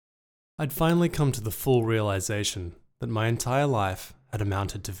I'd finally come to the full realization that my entire life had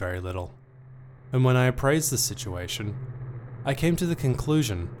amounted to very little. And when I appraised the situation, I came to the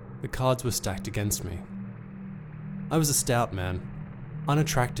conclusion the cards were stacked against me. I was a stout man,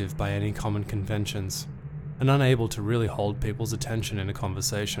 unattractive by any common conventions, and unable to really hold people's attention in a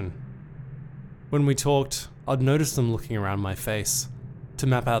conversation. When we talked, I'd notice them looking around my face to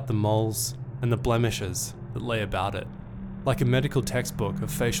map out the moles and the blemishes that lay about it, like a medical textbook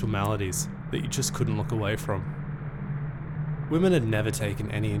of facial maladies that you just couldn't look away from. Women had never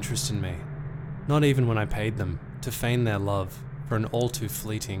taken any interest in me, not even when I paid them to feign their love for an all too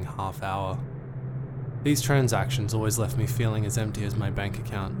fleeting half hour. These transactions always left me feeling as empty as my bank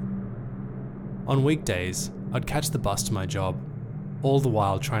account. On weekdays, I'd catch the bus to my job, all the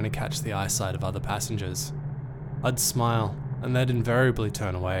while trying to catch the eyesight of other passengers. I'd smile, and they'd invariably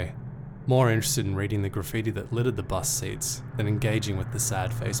turn away, more interested in reading the graffiti that littered the bus seats than engaging with the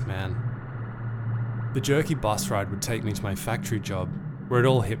sad-faced man. The jerky bus ride would take me to my factory job, where it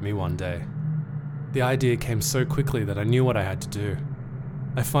all hit me one day. The idea came so quickly that I knew what I had to do.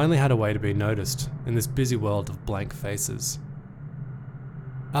 I finally had a way to be noticed in this busy world of blank faces.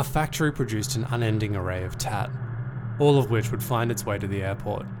 Our factory produced an unending array of tat, all of which would find its way to the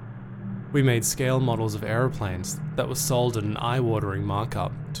airport. We made scale models of aeroplanes that were sold at an eye-watering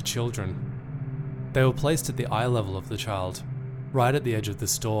markup to children. They were placed at the eye level of the child, right at the edge of the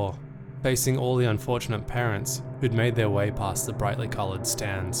store, facing all the unfortunate parents who'd made their way past the brightly coloured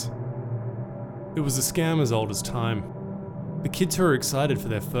stands. It was a scam as old as time. The kids who were excited for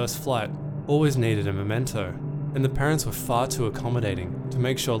their first flight always needed a memento, and the parents were far too accommodating to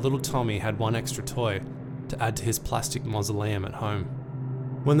make sure little Tommy had one extra toy to add to his plastic mausoleum at home.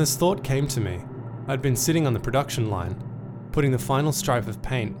 When this thought came to me, I'd been sitting on the production line, putting the final stripe of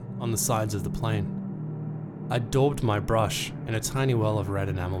paint on the sides of the plane. I'd daubed my brush in a tiny well of red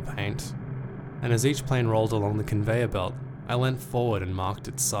enamel paint, and as each plane rolled along the conveyor belt, I leant forward and marked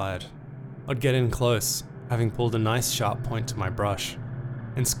its side. I'd get in close, having pulled a nice sharp point to my brush,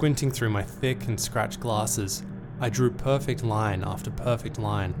 and squinting through my thick and scratched glasses, I drew perfect line after perfect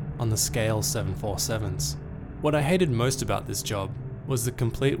line on the scale 747s. What I hated most about this job was the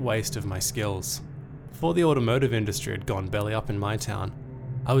complete waste of my skills. Before the automotive industry had gone belly up in my town,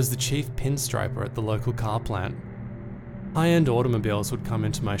 I was the chief pinstriper at the local car plant. High-end automobiles would come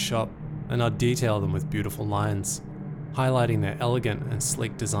into my shop, and I'd detail them with beautiful lines, highlighting their elegant and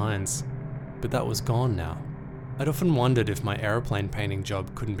sleek designs. But that was gone now. I'd often wondered if my aeroplane painting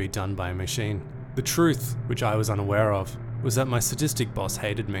job couldn't be done by a machine. The truth, which I was unaware of, was that my sadistic boss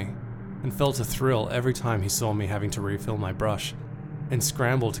hated me, and felt a thrill every time he saw me having to refill my brush, and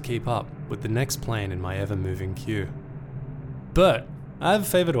scramble to keep up with the next plane in my ever-moving queue. "Bert, I have a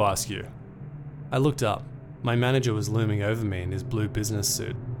favour to ask you." I looked up. My manager was looming over me in his blue business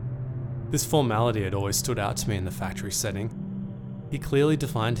suit. This formality had always stood out to me in the factory setting. He clearly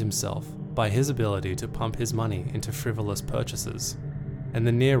defined himself by his ability to pump his money into frivolous purchases, and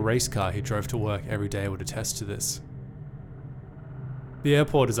the near race car he drove to work every day would attest to this. "The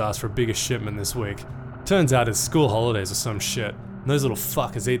airport has asked for a bigger shipment this week. Turns out it's school holidays or some shit, and those little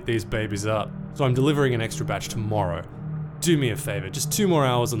fuckers eat these babies up, so I'm delivering an extra batch tomorrow. Do me a favour, just 2 more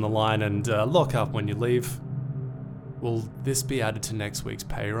hours on the line and lock up when you leave." "Will this be added to next week's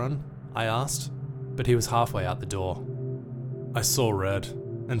pay run?" I asked, but he was halfway out the door. I saw red,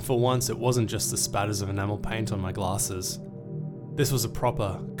 and for once it wasn't just the spatters of enamel paint on my glasses. This was a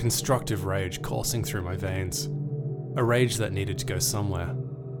proper, constructive rage coursing through my veins. A rage that needed to go somewhere.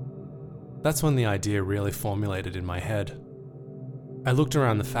 That's when the idea really formulated in my head. I looked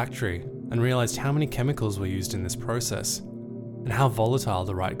around the factory and realized how many chemicals were used in this process, and how volatile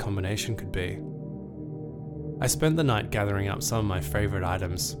the right combination could be. I spent the night gathering up some of my favorite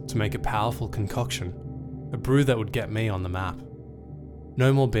items to make a powerful concoction, a brew that would get me on the map.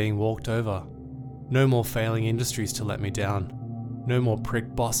 No more being walked over, no more failing industries to let me down, no more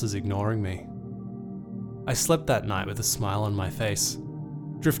prick bosses ignoring me. I slept that night with a smile on my face,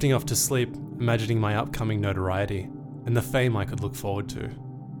 drifting off to sleep, imagining my upcoming notoriety and the fame I could look forward to.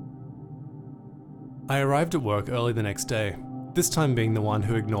 I arrived at work early the next day, this time being the one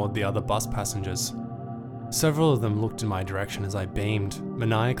who ignored the other bus passengers. Several of them looked in my direction as I beamed,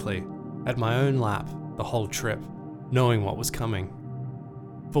 maniacally, at my own lap the whole trip, knowing what was coming.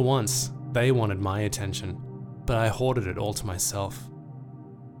 For once, they wanted my attention, but I hoarded it all to myself.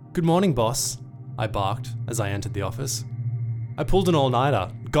 "Good morning, boss," I barked as I entered the office. "I pulled an all-nighter,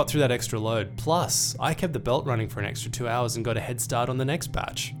 got through that extra load, plus I kept the belt running for an extra 2 hours and got a head start on the next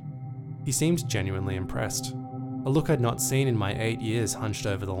batch." He seemed genuinely impressed, a look I'd not seen in my 8 years hunched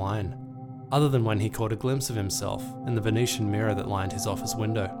over the line, other than when he caught a glimpse of himself in the Venetian mirror that lined his office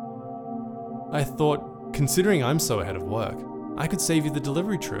window. I thought, considering I'm so ahead of work, I could save you the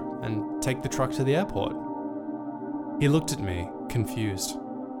delivery trip and take the truck to the airport. He looked at me, confused.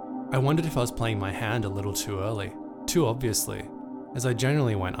 I wondered if I was playing my hand a little too early, too obviously, as I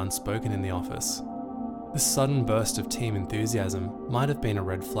generally went unspoken in the office. This sudden burst of team enthusiasm might have been a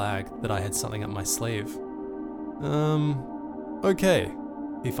red flag that I had something up my sleeve. Okay,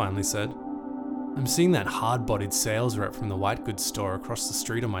 he finally said. I'm seeing that hard-bodied sales rep from the white goods store across the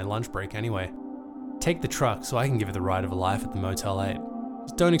street on my lunch break anyway. Take the truck so I can give it the ride of a life at the Motel 8.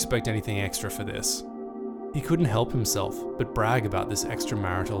 Just don't expect anything extra for this. He couldn't help himself but brag about this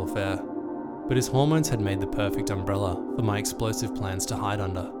extramarital affair, but his hormones had made the perfect umbrella for my explosive plans to hide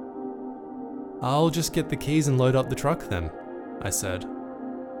under. I'll just get the keys and load up the truck then, I said.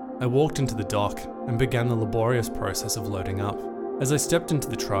 I walked into the dock and began the laborious process of loading up. As I stepped into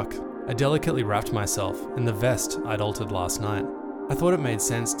the truck, I delicately wrapped myself in the vest I'd altered last night. I thought it made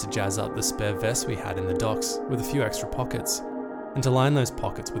sense to jazz up the spare vest we had in the docks with a few extra pockets, and to line those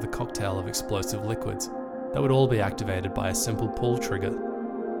pockets with a cocktail of explosive liquids that would all be activated by a simple pull trigger.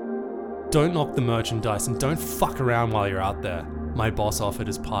 Don't knock the merchandise and don't fuck around while you're out there, my boss offered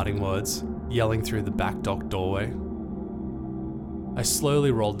as parting words, yelling through the back dock doorway. I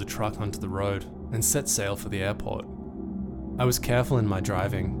slowly rolled the truck onto the road and set sail for the airport. I was careful in my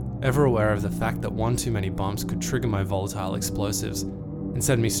driving, ever aware of the fact that one too many bumps could trigger my volatile explosives and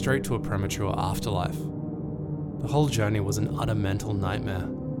send me straight to a premature afterlife. The whole journey was an utter mental nightmare.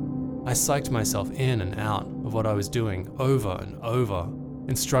 I psyched myself in and out of what I was doing over and over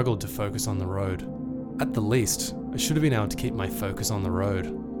and struggled to focus on the road. At the least, I should have been able to keep my focus on the road.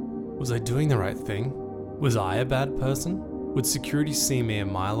 Was I doing the right thing? Was I a bad person? Would security see me a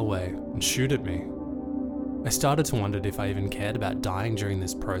mile away and shoot at me? I started to wonder if I even cared about dying during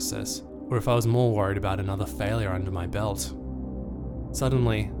this process, or if I was more worried about another failure under my belt.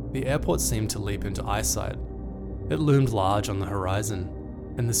 Suddenly, the airport seemed to leap into eyesight. It loomed large on the horizon,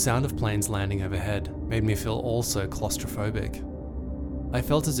 and the sound of planes landing overhead made me feel also claustrophobic. I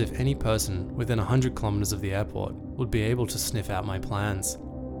felt as if any person within 100 kilometers of the airport would be able to sniff out my plans,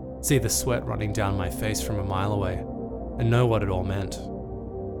 see the sweat running down my face from a mile away, and know what it all meant.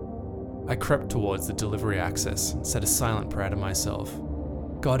 I crept towards the delivery access and said a silent prayer to myself.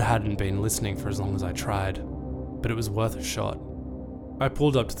 God hadn't been listening for as long as I tried, but it was worth a shot. I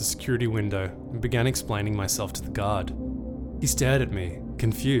pulled up to the security window and began explaining myself to the guard. He stared at me,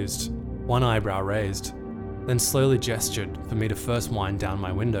 confused, one eyebrow raised, then slowly gestured for me to first wind down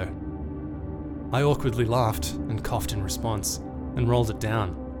my window. I awkwardly laughed and coughed in response, and rolled it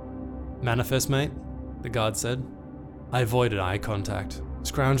down. "Manifest, mate?" the guard said. I avoided eye contact,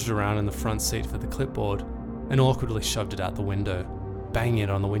 scrounged around in the front seat for the clipboard, and awkwardly shoved it out the window, banging it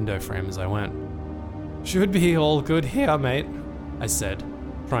on the window frame as I went. "Should be all good here, mate," I said,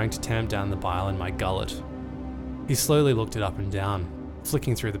 trying to tamp down the bile in my gullet. He slowly looked it up and down,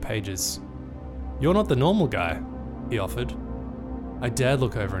 flicking through the pages. "You're not the normal guy," he offered. I dared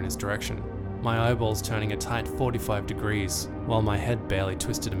look over in his direction, my eyeballs turning a tight 45 degrees, while my head barely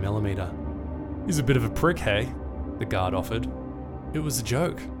twisted a millimeter. "He's a bit of a prick, hey?" the guard offered. It was a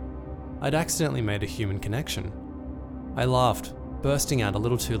joke. I'd accidentally made a human connection. I laughed, bursting out a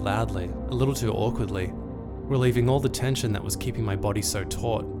little too loudly, a little too awkwardly, relieving all the tension that was keeping my body so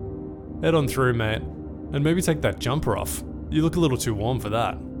taut. "Head on through, mate, and maybe take that jumper off. You look a little too warm for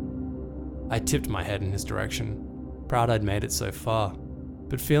that." I tipped my head in his direction, proud I'd made it so far,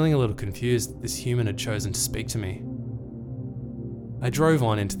 but feeling a little confused that this human had chosen to speak to me. I drove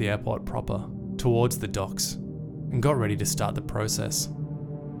on into the airport proper, towards the docks, and got ready to start the process.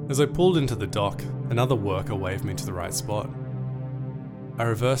 As I pulled into the dock, another worker waved me to the right spot. I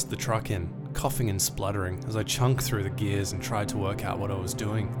reversed the truck in, coughing and spluttering as I chunked through the gears and tried to work out what I was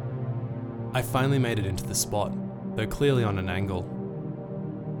doing. I finally made it into the spot, though clearly on an angle.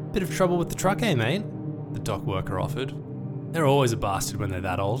 "Bit of trouble with the truck, eh, mate?" the dock worker offered. "They're always a bastard when they're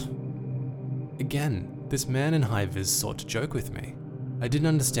that old." Again, this man in high-vis sought to joke with me. I didn't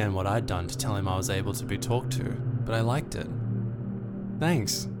understand what I'd done to tell him I was able to be talked to, but I liked it.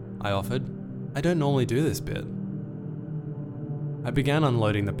 "Thanks," I offered. "I don't normally do this bit." I began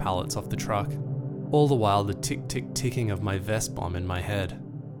unloading the pallets off the truck, all the while the tick-tick-ticking of my vest bomb in my head.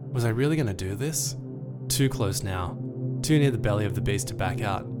 Was I really going to do this? Too close now, too near the belly of the beast to back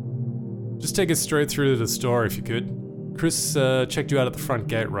out. "Just take us straight through to the store if you could. Chris checked you out at the front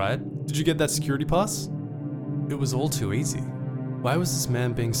gate, right? Did you get that security pass?" It was all too easy. Why was this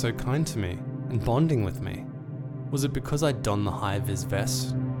man being so kind to me and bonding with me? Was it because I'd donned the high-vis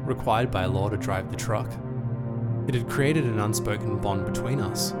vest, required by law to drive the truck? It had created an unspoken bond between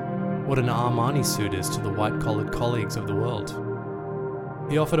us, what an Armani suit is to the white-collared colleagues of the world.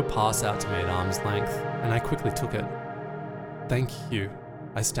 He offered a pass out to me at arm's length, and I quickly took it. "Thank you,"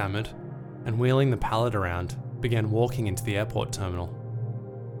 I stammered, and wheeling the pallet around, began walking into the airport terminal.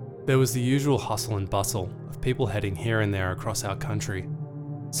 There was the usual hustle and bustle of people heading here and there across our country,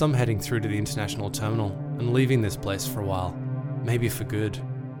 some heading through to the international terminal and leaving this place for a while, maybe for good.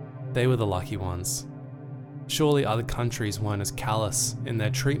 They were the lucky ones. Surely other countries weren't as callous in their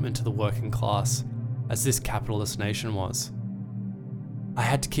treatment to the working class as this capitalist nation was. I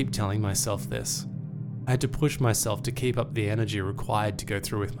had to keep telling myself this. I had to push myself to keep up the energy required to go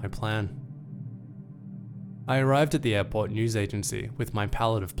through with my plan. I arrived at the airport news agency with my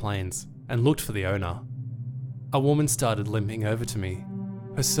pallet of planes and looked for the owner. A woman started limping over to me,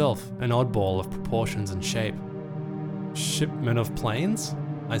 herself an oddball of proportions and shape. "Shipment of planes?"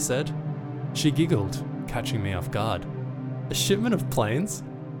 I said. She giggled, catching me off guard. "A shipment of planes?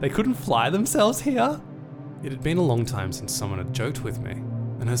 They couldn't fly themselves here?" It had been a long time since someone had joked with me,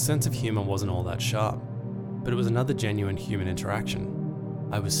 and her sense of humour wasn't all that sharp, but it was another genuine human interaction.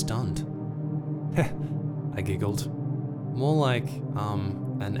 I was stunned. "Heh," I giggled. "More like,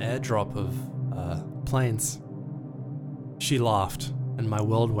 an airdrop of, planes." She laughed, and my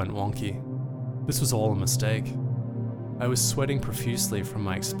world went wonky. This was all a mistake. I was sweating profusely from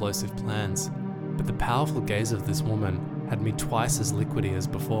my explosive plans, but the powerful gaze of this woman had me twice as liquidy as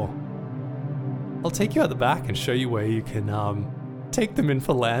before. "I'll take you out the back and show you where you can, take them in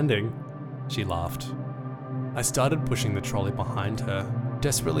for landing," she laughed. I started pushing the trolley behind her,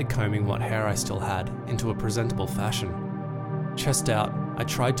 desperately combing what hair I still had into a presentable fashion. Chest out, I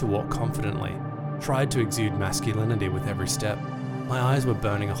tried to walk confidently, tried to exude masculinity with every step. My eyes were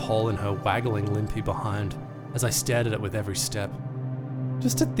burning a hole in her waggling limpy behind as I stared at it with every step.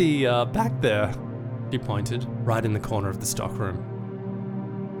 "Just at the, back there," she pointed, right in the corner of the stockroom.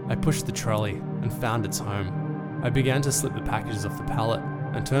 I pushed the trolley and found its home. I began to slip the packages off the pallet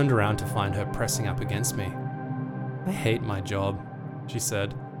and turned around to find her pressing up against me. "I hate my job," she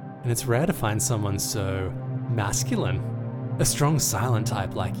said, "and it's rare to find someone so masculine. A strong silent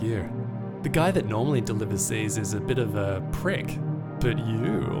type like you. The guy that normally delivers these is a bit of a prick, but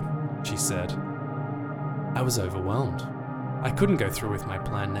you," she said. I was overwhelmed. I couldn't go through with my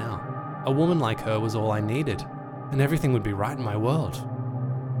plan now. A woman like her was all I needed, and everything would be right in my world.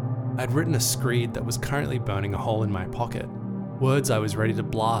 I'd written a screed that was currently burning a hole in my pocket, words I was ready to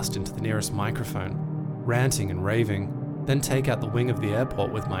blast into the nearest microphone, ranting and raving, then take out the wing of the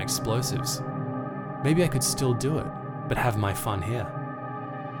airport with my explosives. Maybe I could still do it, but have my fun here.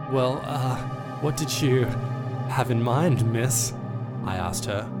 "Well, what did you have in mind, miss?" I asked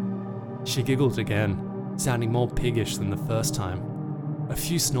her. She giggled again, sounding more piggish than the first time. A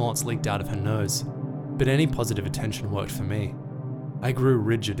few snorts leaked out of her nose, but any positive attention worked for me. I grew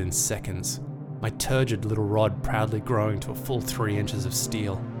rigid in seconds, my turgid little rod proudly growing to a full 3 inches of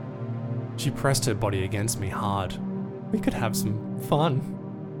steel. She pressed her body against me hard. We could have some fun.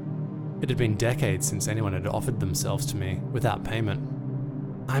 It had been decades since anyone had offered themselves to me without payment.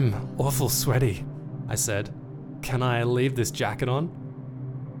 "I'm awful sweaty," I said. "Can I leave this jacket on?"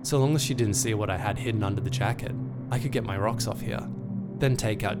 So long as she didn't see what I had hidden under the jacket, I could get my rocks off here, then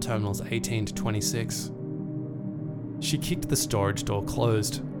take out terminals 18 to 26. She kicked the storage door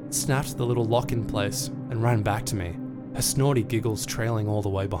closed, snapped the little lock in place, and ran back to me, her snorty giggles trailing all the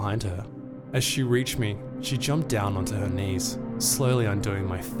way behind her. As she reached me, she jumped down onto her knees, slowly undoing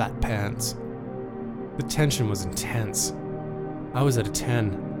my fat pants. The tension was intense. I was at a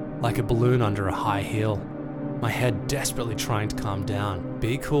 10, like a balloon under a high heel, my head desperately trying to calm down.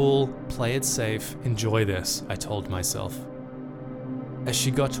 "Be cool, play it safe, enjoy this," I told myself. As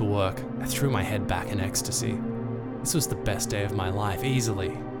she got to work, I threw my head back in ecstasy. This was the best day of my life,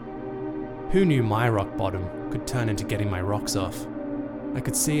 easily. Who knew my rock bottom could turn into getting my rocks off? I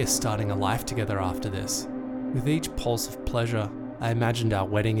could see us starting a life together after this. With each pulse of pleasure, I imagined our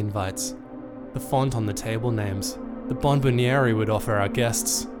wedding invites, the font on the table names, the bonbonniere we'd offer our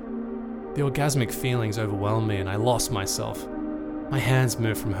guests. The orgasmic feelings overwhelmed me and I lost myself. My hands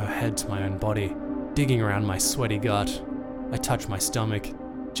moved from her head to my own body, digging around my sweaty gut. I touched my stomach,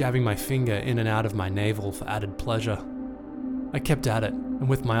 jabbing my finger in and out of my navel for added pleasure. I kept at it, and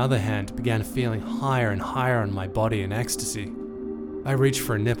with my other hand began feeling higher and higher on my body in ecstasy. I reached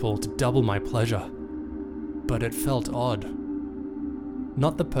for a nipple to double my pleasure, but it felt odd.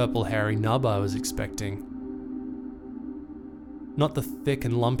 Not the purple hairy nub I was expecting. Not the thick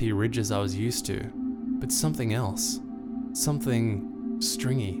and lumpy ridges I was used to, but something else. Something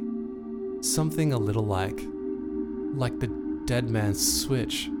stringy. Something a little like the dead man's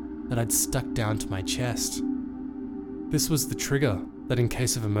switch that I'd stuck down to my chest. This was the trigger that in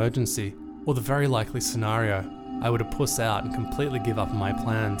case of emergency, or the very likely scenario, I would have pussed out and completely give up on my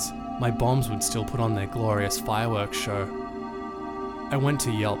plans. My bombs would still put on their glorious fireworks show. I went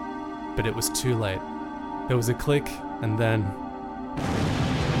to Yelp, but it was too late. There was a click, and then